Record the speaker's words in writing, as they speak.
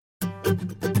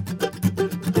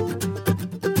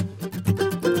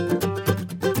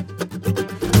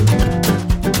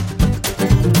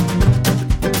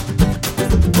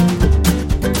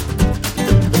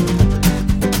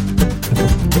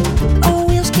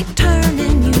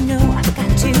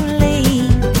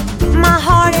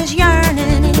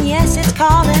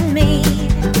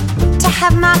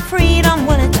Have my freedom,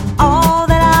 well, it's all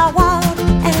that I want,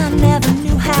 and I never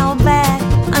knew how bad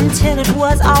until it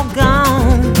was all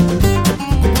gone.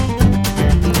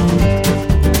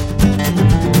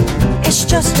 It's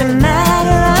just a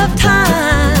matter of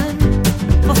time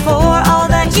before all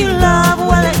that you love,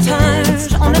 well, it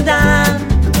turns on a dime,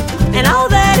 and all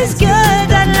that is good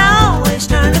doesn't always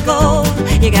turn to gold.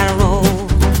 You gotta roll,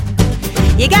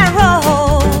 you gotta roll.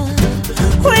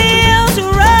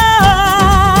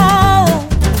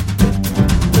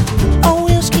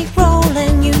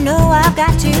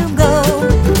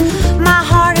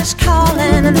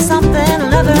 And something I'll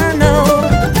never know.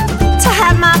 To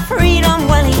have my freedom,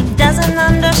 well, he doesn't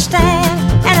understand,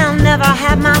 and I'll never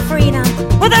have my freedom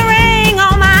with a ring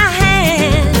on my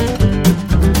hand.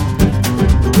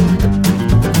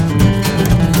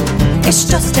 It's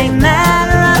just a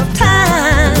matter of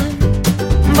time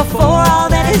before all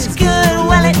that is good,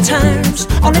 well, it turns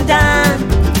on a dime,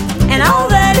 and all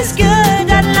that is good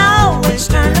doesn't always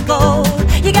turn to gold.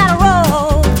 You gotta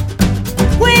roll,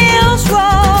 wheels roll.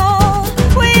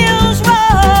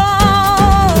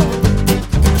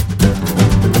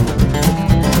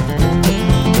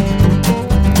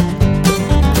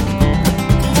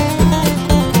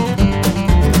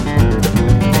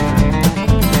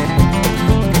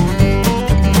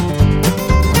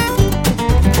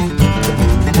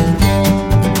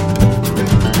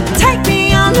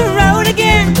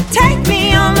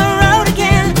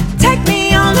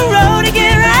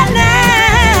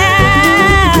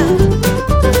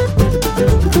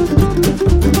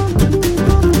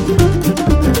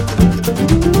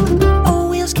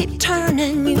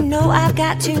 I've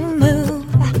got to move.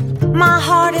 My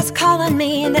heart is calling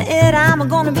me, and to it I'm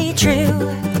gonna be true.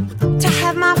 To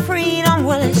have my freedom,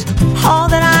 well, it's all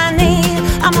that I need.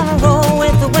 I'm gonna roll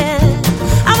with the wind.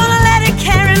 I'm gonna let it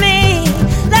carry me,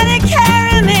 let it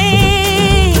carry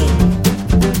me.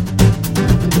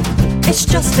 It's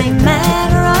just a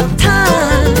matter of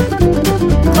time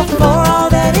before all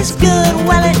that is good,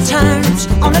 well, it turns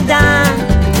on a dime,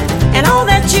 and all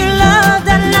that you love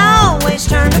doesn't always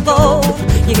turn to gold.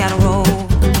 You gotta roll.